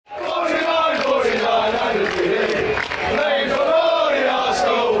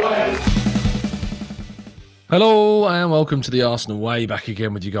Hello and welcome to the Arsenal Way. Back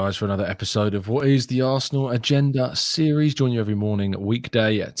again with you guys for another episode of what is the Arsenal Agenda series. Join you every morning,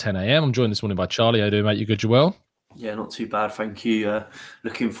 weekday at 10 a.m. I'm joined this morning by Charlie. How you doing, mate? You good, you well? Yeah, not too bad, thank you.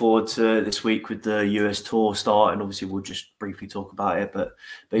 Looking forward to this week with the US tour start, and obviously we'll just briefly talk about it. But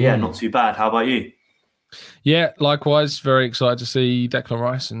yeah, not too bad. How about you? Yeah, likewise. Very excited to see Declan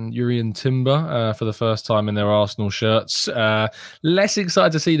Rice and Urian Timber for the first time in their Arsenal shirts. Less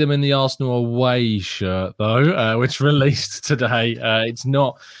excited to see them in the Arsenal away shirt, though, which released today. It's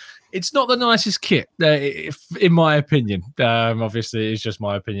not the nicest kit, in my opinion. Obviously, it's just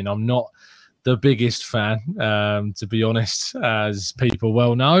my opinion. I'm not the biggest fan, to be honest, as people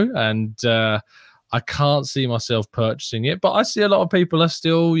well know. And I can't see myself purchasing it. But I see a lot of people are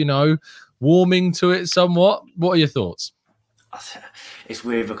still, warming to it somewhat. What are your thoughts? It's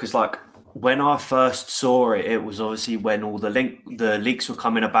weird because, like, when I first saw it, it was obviously when all the leaks were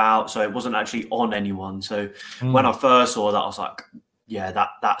coming about, so it wasn't actually on anyone. So when I first saw that, I was like, yeah,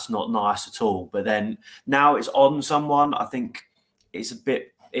 that's not nice at all. But then now it's on someone. I think it's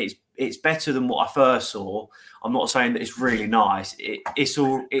it's better than what I first saw. I'm not saying that it's really nice. It's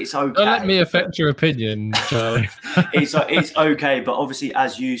okay. Don't let me affect your opinion, Charlie. It's okay, but obviously,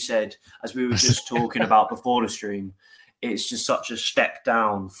 as you said, as we were just talking about before the stream, it's just such a step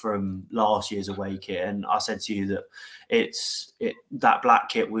down from last year's away kit. And I said to you that that black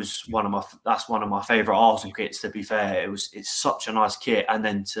kit was one of my favourite Arsenal kits. To be fair, it's such a nice kit, and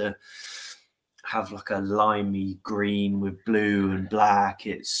then to have like a limey green with blue and black,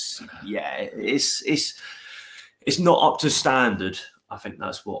 it's not up to standard. I think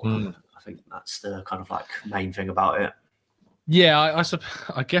that's the kind of like main thing about it. Yeah,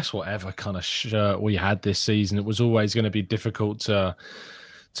 I guess whatever kind of shirt we had this season, it was always going to be difficult to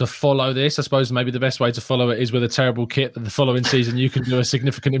follow this. I suppose maybe the best way to follow it is with a terrible kit that the following season you can do a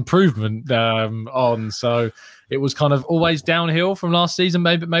significant improvement on. So it was kind of always downhill from last season.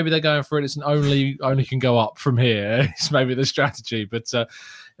 Maybe they're going for it. It's only can go up from here. It's maybe the strategy, but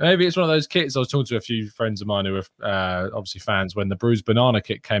maybe it's one of those kits. I was talking to a few friends of mine who are obviously fans when the bruised banana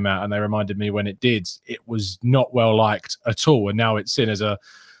kit came out, and they reminded me when it did, it was not well liked at all, and now it's seen as a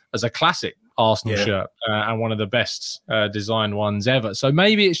classic Arsenal shirt and one of the best designed ones ever. So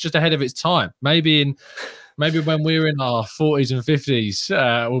maybe it's just ahead of its time. Maybe when we're in our 40s and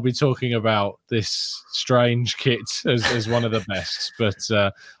 50s, we'll be talking about this strange kit as one of the best.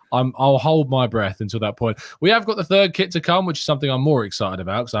 But I'll hold my breath until that point. We have got the third kit to come, which is something I'm more excited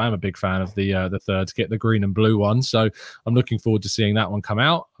about because I am a big fan of the third kit, the green and blue one. So I'm looking forward to seeing that one come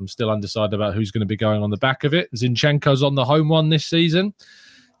out. I'm still undecided about who's going to be going on the back of it. Zinchenko's on the home one this season.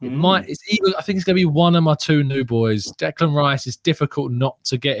 I think it's going to be one of my two new boys. Declan Rice is difficult not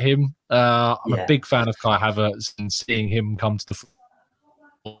to get him. I'm a big fan of Kai Havertz and seeing him come to the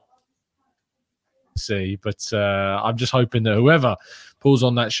but I'm just hoping that whoever pulls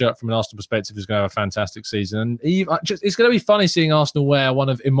on that shirt from an Arsenal perspective is going to have a fantastic season. And it's going to be funny seeing Arsenal wear one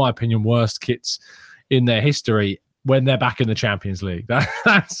of, in my opinion, worst kits in their history when they're back in the Champions League.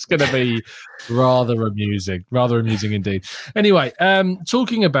 That's going to be rather amusing indeed. Anyway,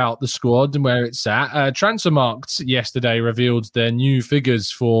 talking about the squad and where it's at, Transfermarkt yesterday revealed their new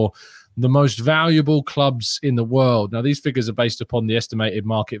figures for the most valuable clubs in the world. Now, these figures are based upon the estimated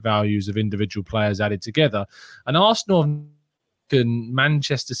market values of individual players added together. And Arsenal and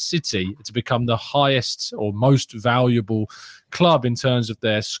Manchester City to become the highest or most valuable club in terms of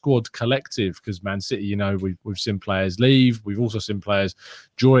their squad collective, because Man City, we've seen players leave. We've also seen players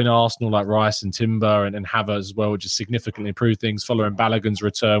join Arsenal like Rice and Timber and Havertz as well, which has significantly improved things following Balogun's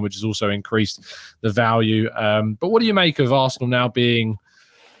return, which has also increased the value. But what do you make of Arsenal now being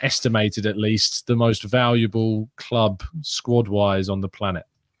estimated at least the most valuable club squad-wise on the planet?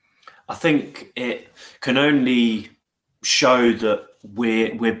 I think it can only show that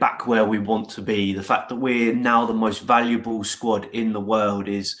we're back where we want to be. The fact that we're now the most valuable squad in the world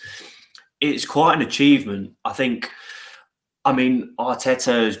it's quite an achievement. I mean,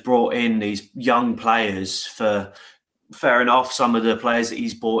 Arteta has brought in these young players for fair enough. Some of the players that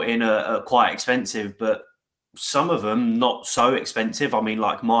he's brought in are quite expensive, but some of them not so expensive. I mean,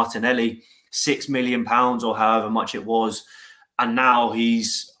 like Martinelli, £6 million or however much it was. And now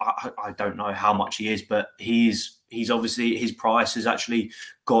I don't know how much he is, but he's obviously, his price has actually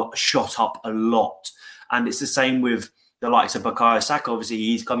got shot up a lot. And it's the same with the likes of Bukayo Saka. Obviously,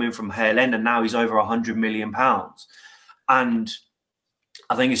 he's coming from Hale End and now he's over £100 million. And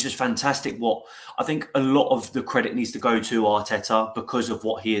I think it's just fantastic I think a lot of the credit needs to go to Arteta because of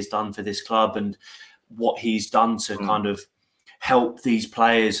what he has done for this club and what he's done to kind of help these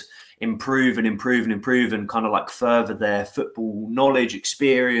players improve and kind of like further their football knowledge,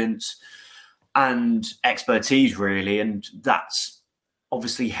 experience. and expertise, really. And that's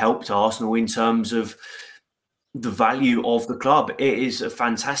obviously helped Arsenal in terms of the value of the club. It is a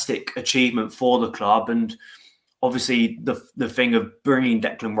fantastic achievement for the club. And obviously the thing of bringing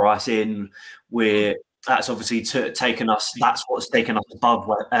Declan Rice in, that's obviously taken us. That's what's taken us above.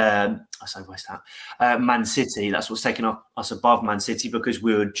 I say West Ham, Man City. That's what's taken us above Man City, because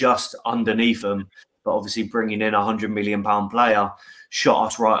we were just underneath them. But obviously, bringing in £100 million player shot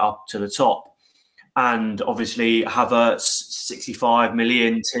us right up to the top. And obviously, Havertz 65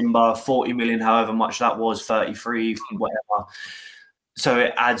 million, Timber 40 million, however much that was, 33, whatever. So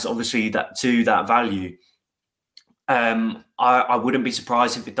it adds obviously that to that value. I wouldn't be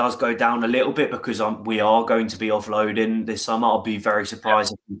surprised if it does go down a little bit, because we are going to be offloading this summer. I'll be very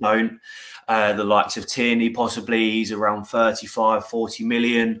surprised if we don't. The likes of Tierney, possibly, he's around 35, 40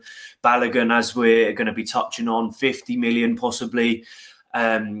 million. Balogun, as we're going to be touching on, 50 million possibly.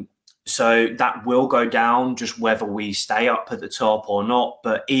 So that will go down, just whether we stay up at the top or not.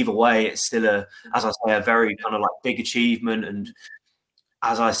 But either way, it's still as I say, a very kind of like big achievement. And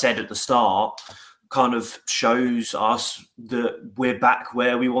as I said at the start, kind of shows us that we're back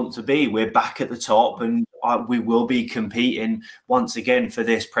where we want to be. We're back at the top, and we will be competing once again for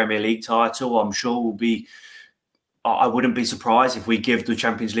this Premier League title. I'm sure I wouldn't be surprised if we give the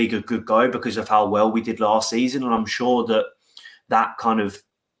Champions League a good go because of how well we did last season. And I'm sure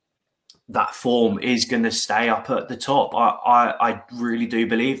that form is going to stay up at the top. I really do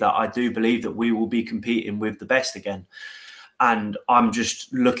believe that. I do believe that we will be competing with the best again. And I'm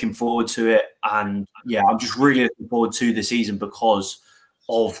just looking forward to it. And yeah, I'm just really looking forward to the season because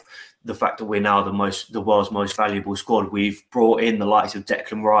of the fact that we're now the world's most valuable squad. We've brought in the likes of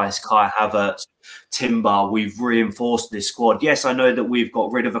Declan Rice, Kai Havertz, Timber. We've reinforced this squad. Yes, I know that we've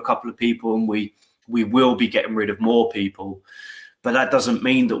got rid of a couple of people, and we will be getting rid of more people. But that doesn't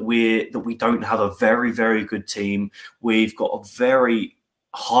mean that we don't have a very, very good team. We've got a very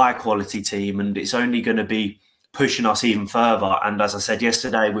high quality team, and it's only going to be pushing us even further. And as I said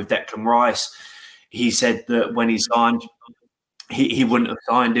yesterday with Declan Rice, he said that when he signed, he wouldn't have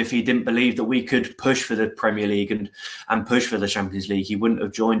signed if he didn't believe that we could push for the Premier League and push for the Champions League. He wouldn't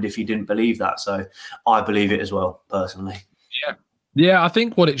have joined if he didn't believe that. So I believe it as well, personally. Yeah, I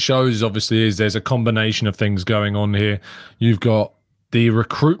think what it shows, obviously, is there's a combination of things going on here. You've got the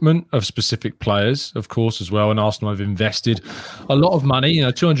recruitment of specific players, of course, as well. And Arsenal have invested a lot of money.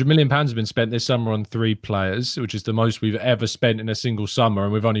 £200 million has been spent this summer on 3 players, which is the most we've ever spent in a single summer.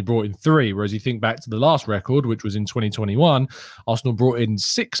 And we've only brought in 3. Whereas you think back to the last record, which was in 2021, Arsenal brought in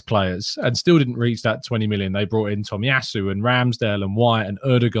 6 players and still didn't reach that 20 million. They brought in Tomiyasu and Ramsdale and White and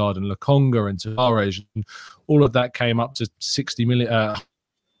Ødegaard and Lokonga and Tavares. And all of that came up to 60 million.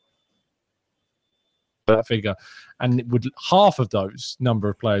 That figure. And with half of those number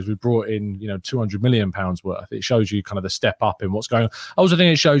of players, we brought in, £200 million worth. It shows you kind of the step up in what's going on. I also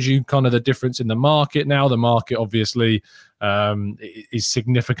think it shows you kind of the difference in the market now. The market obviously is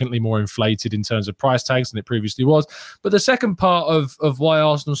significantly more inflated in terms of price tags than it previously was. But the second part of why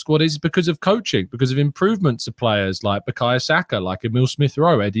Arsenal squad is because of coaching, because of improvements to players like Bukayo Saka, like Emile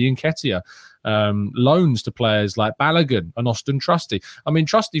Smith-Rowe, Eddie Nketiah. Loans to players like Balogun and Austin Trusty. I mean,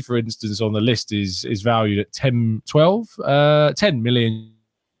 Trusty, for instance, on the list is valued at 10 million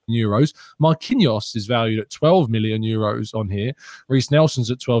euros. Marquinhos is valued at 12 million euros on here. Reece Nelson's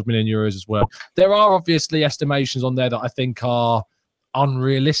at 12 million euros as well. There are obviously estimations on there that I think are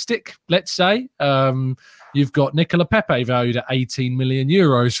unrealistic, let's say. You've got Nicola Pepe valued at 18 million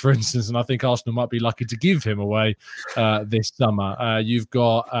euros, for instance, and I think Arsenal might be lucky to give him away this summer. You've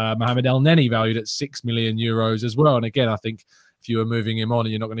got Mohamed El Neni valued at 6 million euros as well. And again, I think if you were moving him on,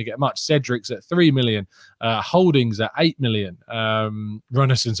 and you're not going to get much. Cedric's at 3 million, Holdings at 8 million,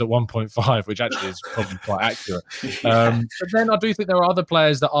 Renaissance at 1.5, which actually is probably quite accurate. But then I do think there are other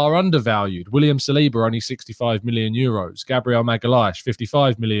players that are undervalued. William Saliba, only 65 million euros. Gabriel Magalhaes,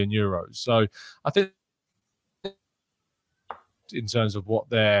 55 million euros. So I think in terms of what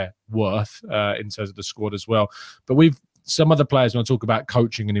they're worth, in terms of the squad as well. But some other players, when I talk about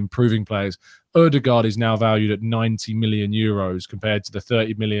coaching and improving players, Ødegaard is now valued at 90 million euros compared to the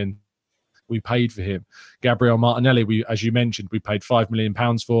 30 million we paid for him. Gabriel Martinelli, as you mentioned, we paid £5 million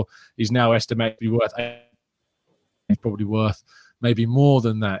for. He's now estimated to be worth he's probably worth maybe more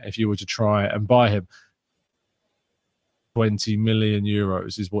than that if you were to try and buy him. 20 million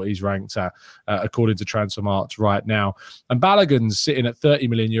euros is what he's ranked at, according to Transfermarkt right now. And Balogun's sitting at 30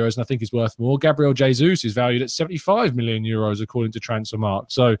 million euros, and I think he's worth more. Gabriel Jesus is valued at 75 million euros, according to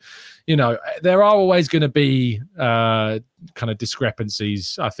Transfermarkt. So, there are always going to be kind of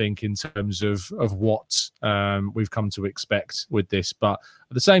discrepancies, I think, in terms of what we've come to expect with this. But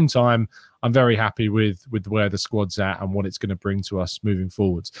at the same time, I'm very happy with where the squad's at and what it's going to bring to us moving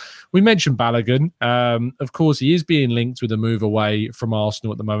forwards. We mentioned Balogun. Of course, he is being linked with a move away from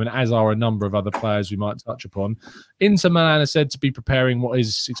Arsenal at the moment, as are a number of other players we might touch upon. Inter Milan are said to be preparing what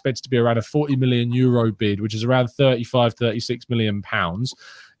is expected to be around a 40 million euro bid, which is around 35, 36 million pounds.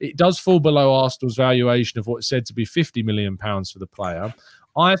 It does fall below Arsenal's valuation of what's said to be 50 million pounds for the player.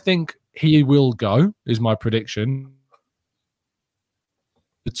 I think he will go, is my prediction.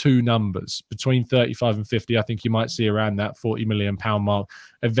 The two numbers between 35 and 50, I think you might see around that 40 million pound mark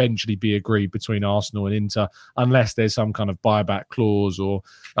eventually be agreed between Arsenal and Inter, unless there's some kind of buyback clause or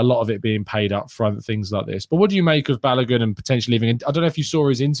a lot of it being paid up front, things like this. But what do you make of Balogun and potentially leaving? I don't know if you saw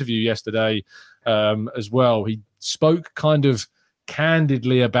his interview yesterday as well. He spoke kind of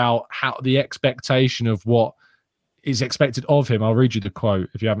candidly about how the expectation of what is expected of him. I'll read you the quote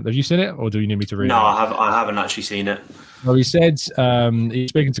if you haven't. Have you seen it, or do you need me to read it? No, I haven't actually seen it. Well, he said, he was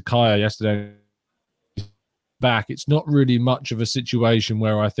speaking to Kaya yesterday back, it's not really much of a situation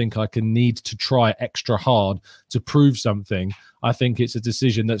where I think I can need to try extra hard to prove something. I think it's a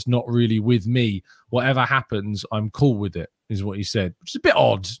decision that's not really with me. Whatever happens, I'm cool with it, is what he said, which is a bit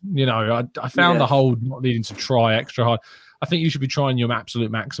odd. You know, I found the whole not needing to try extra hard. I think you should be trying your absolute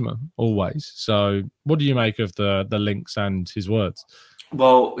maximum always. So what do you make of the links and his words?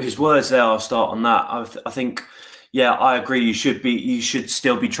 Well, his words there, I'll start on that. I think, yeah, I agree. You should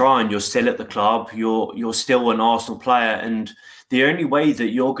still be trying. You're still at the club. You're still an Arsenal player. And the only way that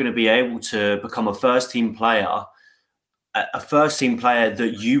you're going to be able to become a first team player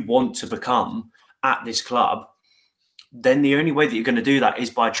that you want to become at this club, then the only way that you're going to do that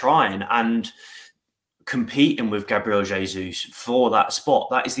is by trying and competing with Gabriel Jesus for that spot.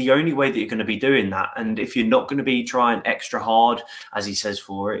 That is the only way that you're going to be doing that. And if you're not going to be trying extra hard, as he says,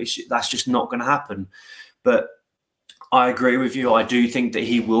 for it, that's just not going to happen. But I agree with you. I do think that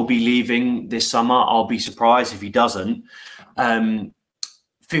he will be leaving this summer. I'll be surprised if he doesn't.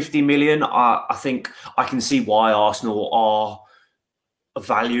 50 million, I think I can see why Arsenal are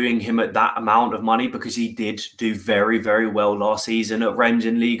valuing him at that amount of money, because he did do very, very well last season at Rennes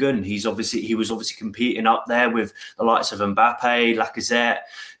in Ligue 1. He was obviously competing up there with the likes of Mbappe, Lacazette,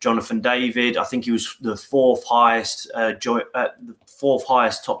 Jonathan David. I think he was the fourth highest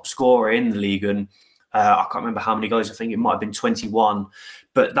top scorer in the Ligue 1. I can't remember how many goals. I think it might have been 21.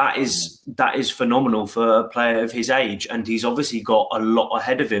 But that is phenomenal for a player of his age. And he's obviously got a lot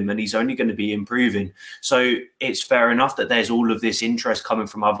ahead of him, and he's only going to be improving. So it's fair enough that there's all of this interest coming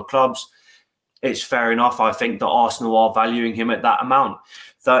from other clubs. It's fair enough. I think that Arsenal are valuing him at that amount.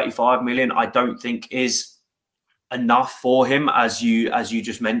 35 million, I don't think is enough for him, as you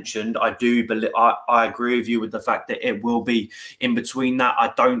just mentioned. I do believe, I agree with you with the fact that it will be in between that. I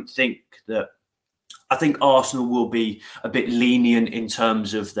think Arsenal will be a bit lenient in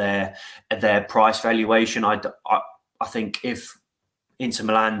terms of their price valuation. I think if Inter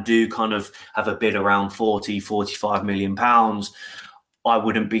Milan do kind of have a bid around 40, 45 million pounds, I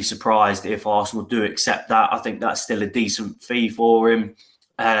wouldn't be surprised if Arsenal do accept that. I think that's still a decent fee for him.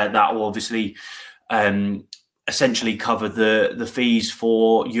 That will obviously essentially cover the fees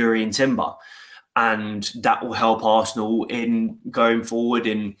for Yuri and Timber. And that will help Arsenal in going forward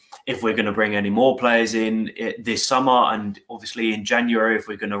in if we're going to bring any more players in this summer, and obviously in January if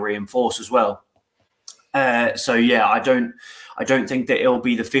we're going to reinforce as well. So yeah, I don't think that it'll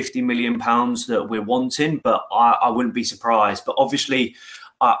be the 50 million pounds that we're wanting, but I wouldn't be surprised. But obviously,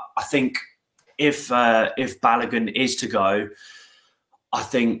 I think if Balogun is to go, I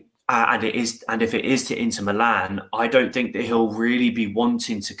think. And if it is to Inter Milan, I don't think that he'll really be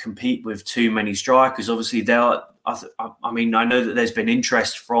wanting to compete with too many strikers. Obviously, I know that there's been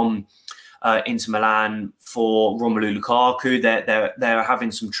interest from Inter Milan for Romelu Lukaku. They're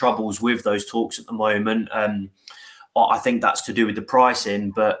having some troubles with those talks at the moment. I think that's to do with the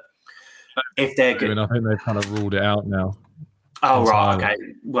pricing. But if they're good, I think they've kind of ruled it out now. Oh right, okay.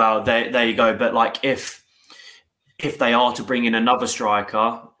 Well, there you go. But like if they are to bring in another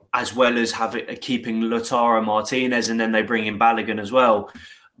striker, as well as keeping Lautaro Martinez, and then they bring in Balogun as well.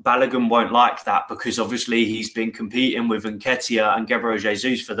 Balogun won't like that, because obviously he's been competing with Nketiah and Gabriel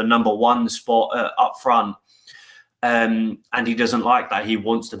Jesus for the number one spot up front. And he doesn't like that. He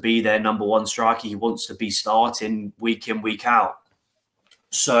wants to be their number one striker. He wants to be starting week in, week out.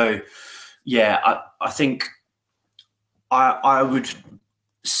 So, yeah, I think I would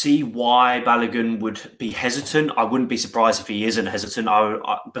see why Balogun would be hesitant. I wouldn't be surprised if he isn't hesitant,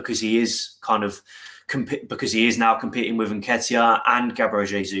 because he is now competing with Nketiah and Gabriel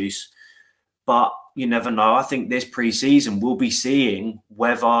Jesus. But you never know. I think this preseason we'll be seeing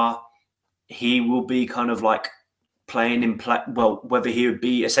whether he will be kind of like playing in whether he would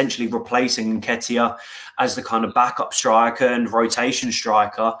be essentially replacing Nketiah as the kind of backup striker and rotation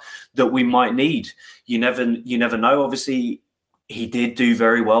striker that we might need. You never know. Obviously, he did do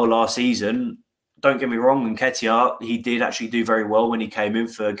very well last season. Don't get me wrong, Nketiah, he did actually do very well when he came in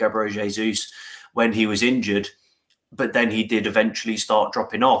for Gabriel Jesus when he was injured, but then he did eventually start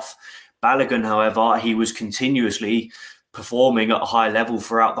dropping off. Balogun, however, he was continuously performing at a high level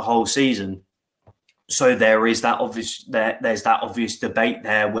throughout the whole season. So there's that obvious debate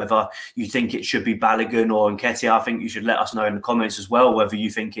there whether you think it should be Balogun or Nketiah. I think you should let us know in the comments as well whether you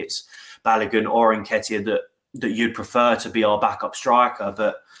think it's Balogun or Nketiah that you'd prefer to be our backup striker.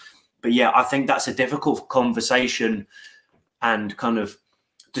 But yeah, I think that's a difficult conversation and kind of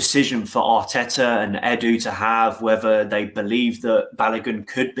decision for Arteta and Edu to have, whether they believe that Balogun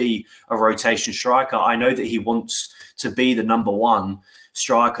could be a rotation striker. I know that he wants to be the number one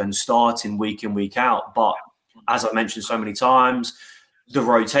striker and starting week in, week out. But as I mentioned so many times, the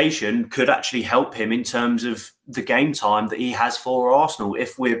rotation could actually help him in terms of the game time that he has for Arsenal.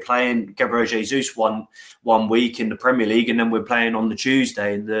 If we're playing Gabriel Jesus one week in the Premier League and then we're playing on the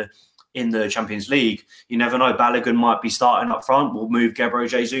Tuesday in the Champions League, you never know. Balogun might be starting up front. We'll move Gabriel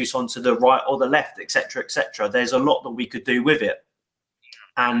Jesus onto the right or the left, etc., etc. There's a lot that we could do with it.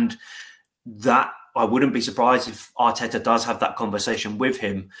 And that I wouldn't be surprised if Arteta does have that conversation with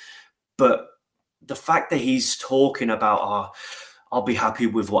him. But the fact that he's talking about, I'll be happy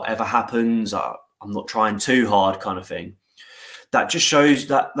with whatever happens, I'm not trying too hard kind of thing, that just shows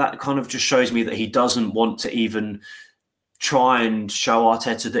that kind of just shows me that he doesn't want to even try and show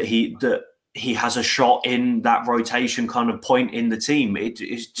Arteta that he has a shot in that rotation kind of point in the team. It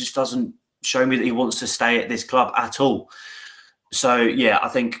just doesn't show me that he wants to stay at this club at all. So yeah, I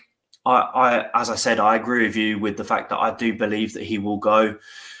think I as I said, I agree with you with the fact that I do believe that he will go.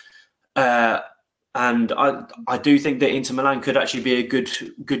 And I do think that Inter Milan could actually be a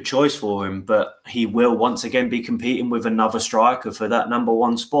good choice for him, but he will once again be competing with another striker for that number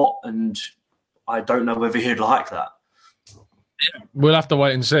one spot, and I don't know whether he'd like that. We'll have to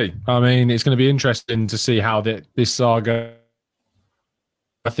wait and see. I mean, it's going to be interesting to see how this saga.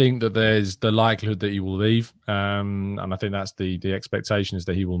 I think that there's the likelihood that he will leave, and I think that's the expectation is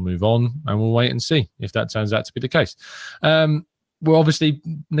that he will move on, and we'll wait and see if that turns out to be the case. Well, obviously,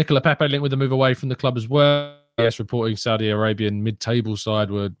 Nicola Pepe linked with the move away from the club as well. Yes, reporting Saudi Arabian mid-table side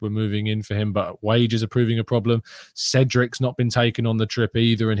were moving in for him, but wages are proving a problem. Cedric's not been taken on the trip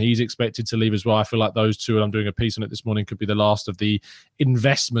either, and he's expected to leave as well. I feel like those two, and I'm doing a piece on it this morning, could be the last of the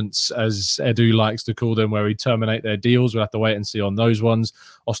investments, as Edu likes to call them, where he terminate their deals. We'll have to wait and see on those ones.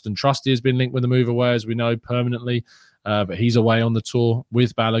 Austin Trusty has been linked with the move away, as we know, permanently. But he's away on the tour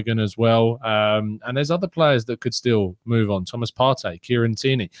with Balogun as well. And there's other players that could still move on. Thomas Partey, Kieran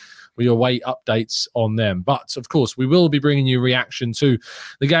Tierney. We await updates on them. But, of course, we will be bringing you reaction to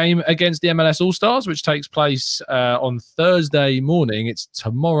the game against the MLS All-Stars, which takes place on Thursday morning. It's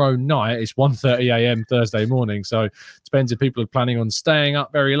tomorrow night. It's 1:30 a.m. Thursday morning. So it depends if people are planning on staying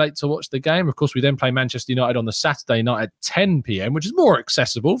up very late to watch the game. Of course, we then play Manchester United on the Saturday night at 10 p.m., which is more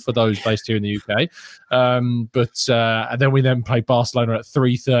accessible for those based here in the UK. And then we then play Barcelona at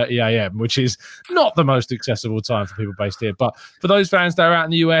 3:30 a.m., which is not the most accessible time for people based here. But for those fans that are out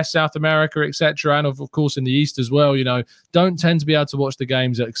in the US, South America, etc., and of course in the East as well, don't tend to be able to watch the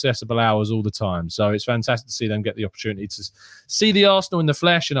games at accessible hours all the time. So it's fantastic to see them get the opportunity to see the Arsenal in the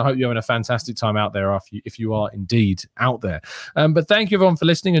flesh, and I hope you're having a fantastic time out there if you are indeed out there. But thank you everyone for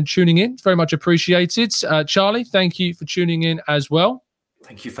listening and tuning in. It's very much appreciated. Charlie, thank you for tuning in as well.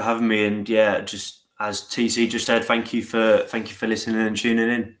 Thank you for having me, and yeah, just as TC just said, thank you for listening and tuning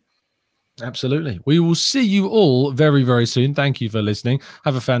in. Absolutely. We will see you all very, very soon. Thank you for listening.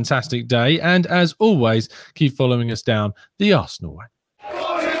 Have a fantastic day. And as always, keep following us down the Arsenal way.